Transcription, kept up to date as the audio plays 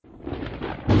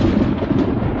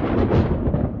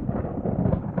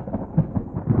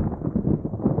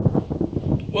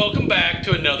Welcome back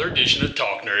to another edition of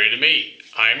Talk Nerdy to Me.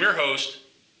 I am your host,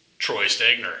 Troy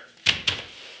Stegner.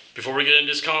 Before we get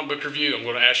into this comic book review, I'm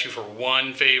going to ask you for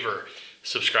one favor.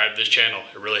 Subscribe to this channel.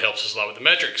 It really helps us a lot with the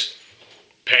metrics.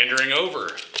 Pandering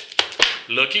over.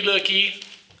 Looky,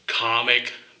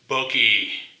 comic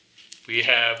bookie. We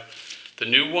have the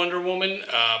new Wonder Woman,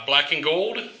 Black and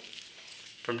Gold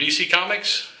from DC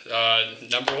Comics,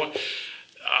 number one.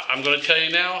 I'm going to tell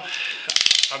you now,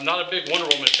 I'm not a big Wonder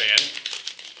Woman fan.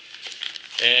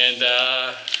 And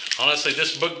honestly,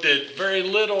 this book did very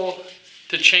little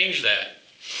to change that.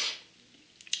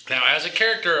 Now, as a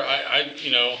character, I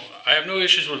have no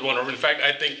issues with Wonder Woman. In fact,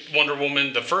 I think Wonder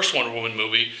Woman, the first Wonder Woman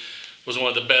movie, was one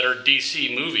of the better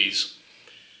DC movies.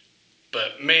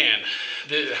 But man,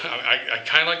 I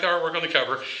kind of like the artwork on the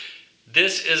cover.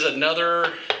 This is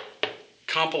another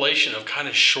compilation of kind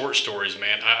of short stories,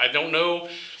 man. I don't know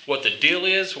what the deal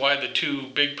is, why the two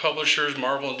big publishers,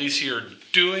 Marvel and DC, are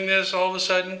doing this all of a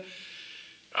sudden.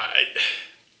 I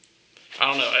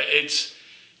don't know.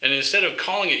 And instead of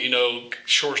calling it,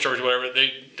 short stories or whatever,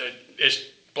 it's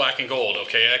Black and Gold.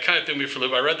 Okay, that kind of threw me for a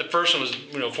loop. I read the first one was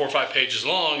 4 or 5 pages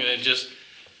long, and I was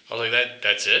like,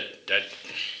 that's it.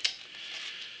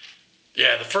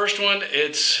 The first one,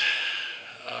 it's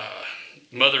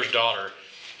mother's daughter.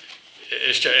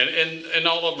 It's just, and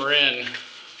all of them are in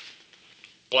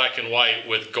black and white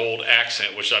with gold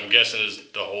accent, which I'm guessing is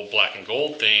the whole black and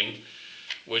gold theme,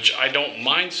 which I don't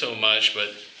mind so much.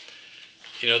 But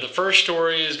the first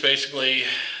story is basically,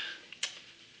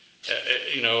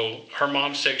 her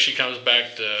mom's sick. She comes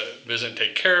back to visit and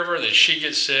take care of her. And then she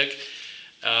gets sick,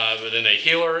 but then they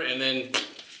heal her, and then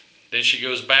she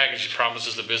goes back and she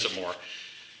promises to visit more.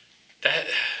 That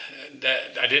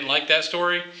I didn't like that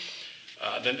story.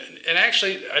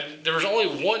 There was only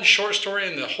one short story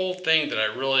in the whole thing that I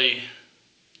really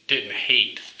didn't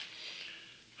hate.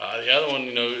 The other one,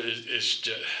 is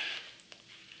just,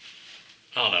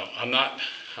 I don't know.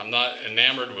 I'm not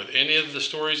enamored with any of the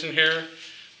stories in here.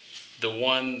 The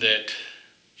one that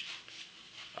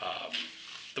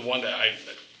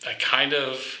I kind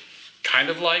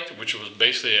of liked, which was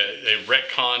basically a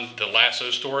retcon the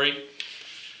Lasso story,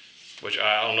 which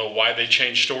I don't know why they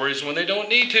change stories when they don't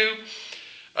need to.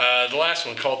 The last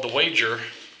one, called The Wager,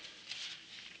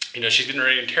 she's getting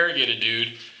ready to interrogate a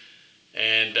dude,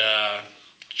 and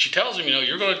she tells him,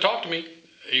 you're going to talk to me,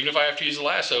 even if I have to use a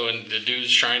lasso. And the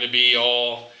dude's trying to be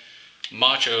all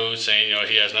macho, saying,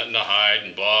 he has nothing to hide,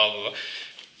 and blah, blah, blah.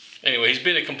 Anyway, he's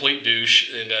been a complete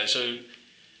douche, and so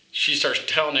she starts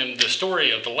telling him the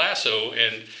story of the lasso,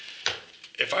 and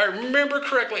if I remember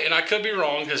correctly, and I could be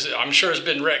wrong, because I'm sure it's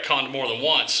been retconned more than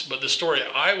once, but the story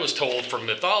I was told from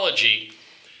mythology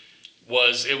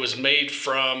was it was made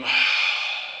from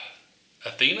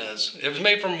Athena's. It was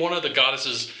made from one of the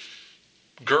goddesses'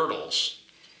 girdles,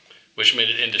 which made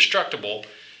it indestructible.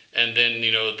 And then,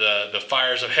 the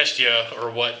fires of Hestia are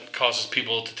what causes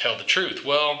people to tell the truth.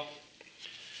 Well,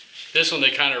 this one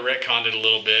they kind of retconned it a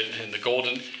little bit. And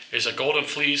is a golden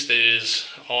fleece that is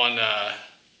on,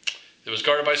 it was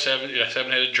guarded by a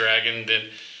seven-headed dragon. Then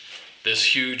this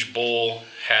huge bull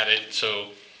had it. So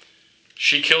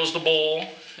she kills the bull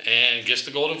and gets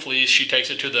the golden fleece. She takes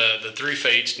it to the three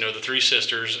fates, the three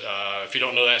sisters. If you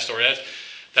don't know that story,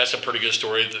 that's a pretty good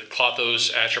story. The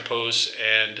Klothos, Atropos,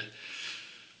 and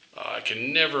I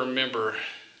can never remember.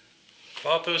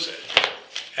 Klothos,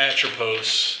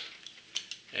 Atropos,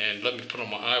 and let me put on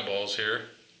my eyeballs here.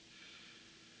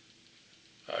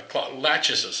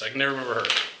 Lachesis, I can never remember her.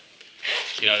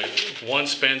 One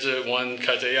spins it, one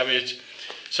cuts it. I mean,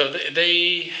 so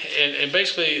and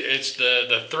basically it's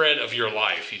the thread of your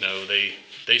life.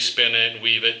 They spin it and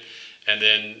weave it, and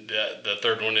then the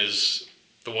third one is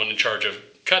the one in charge of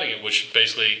cutting it, which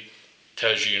basically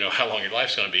tells you how long your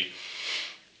life's going to be.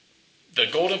 The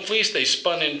golden fleece they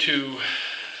spun into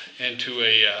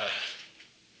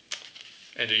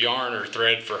yarn or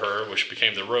thread for her, which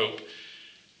became the rope,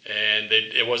 and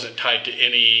it wasn't tied to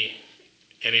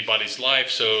anybody's life,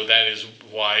 so that is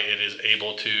why it is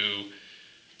able to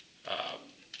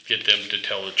get them to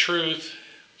tell the truth.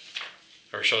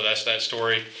 Or so that's that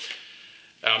story.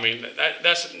 I mean,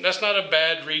 that's not a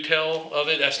bad retell of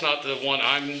it. That's not the one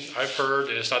I've heard,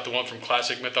 and it's not the one from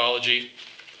classic mythology.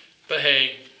 But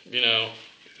hey,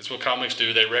 it's what comics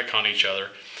do. They retcon each other.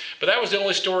 But that was the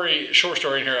only short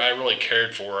story in here I really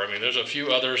cared for. I mean, there's a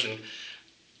few others, and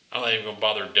I'm not even going to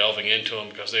bother delving into them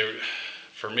because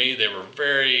for me, they were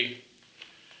very,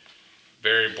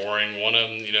 very boring. One of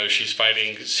them, she's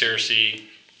fighting Circe.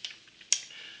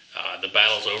 The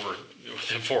battle's over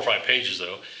within 4 or 5 pages,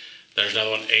 though. There's another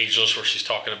one, Ageless, where she's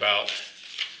talking about,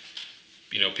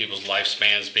 people's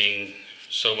lifespans being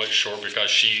so much short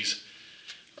because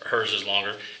hers is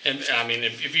longer. And I mean,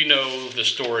 if you know the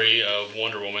story of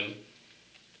Wonder Woman,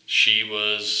 she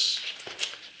was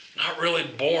not really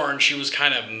born. She was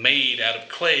kind of made out of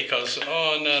clay because in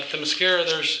Themyscira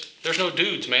there's no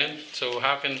dudes, man. So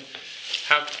how can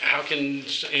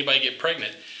anybody get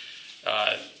pregnant?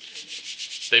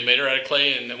 They made her out of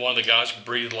clay, and one of the gods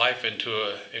breathed life into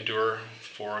her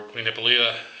for Queen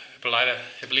Hippolyta,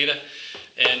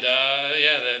 and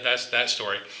that's that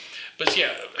story. But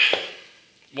yeah,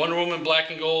 Wonder Woman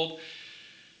Black and Gold.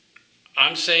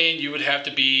 I'm saying you would have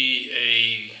to be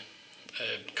a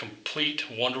complete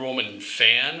Wonder Woman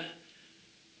fan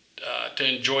to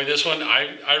enjoy this one.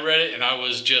 I read it and I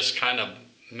was just kind of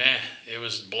meh. It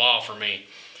was blah for me.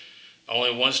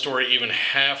 Only one story even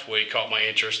halfway caught my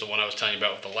interest, the one I was telling you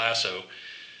about with the lasso.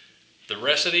 The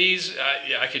rest of these,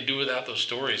 I could do without those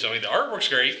stories. I mean, the artwork's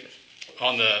great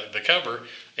on the cover.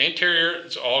 The interior,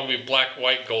 it's all going to be black,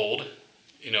 white, gold,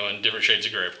 in different shades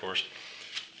of gray, of course.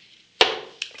 The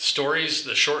stories,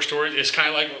 the short stories, it's kind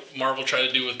of like what Marvel tried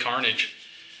to do with Carnage.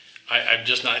 I'm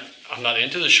not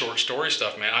into the short story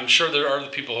stuff, man. I'm sure there are the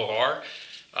people who are.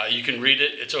 You can read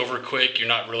it. It's over quick. You're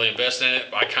not really invested in it.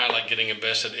 But I kind of like getting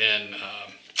invested in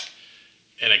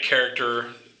a character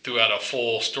throughout a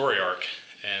full story arc.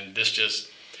 And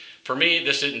for me,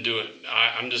 this didn't do it.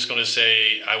 I'm just going to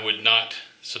say I would not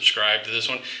subscribe to this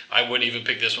one. I wouldn't even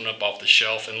pick this one up off the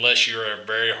shelf unless you're a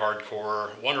very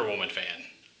hardcore Wonder Woman fan.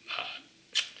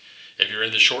 If you're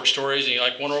into short stories and you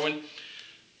like Wonder Woman,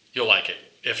 you'll like it.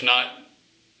 If not,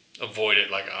 avoid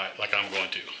it like I'm going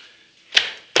to.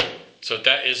 So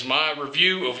that is my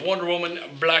review of Wonder Woman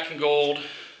Black and Gold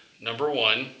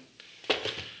 #1.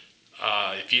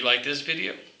 If you like this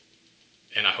video,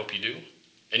 and I hope you do,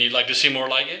 and you'd like to see more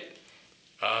like it,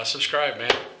 subscribe,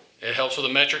 man. It helps with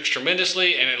the metrics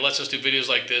tremendously, and it lets us do videos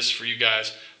like this for you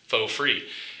guys for free.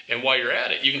 And while you're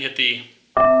at it, you can hit the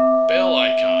bell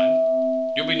icon.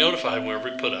 You'll be notified whenever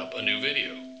we put up a new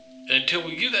video. And until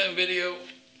we get that video,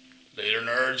 later,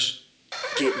 nerds.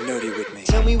 Get nerdy with me.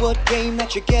 Tell me what game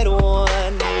that you get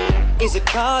on. Is it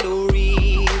card or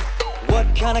read?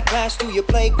 What kind of class do you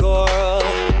play, girl?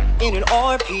 In an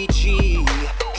RPG?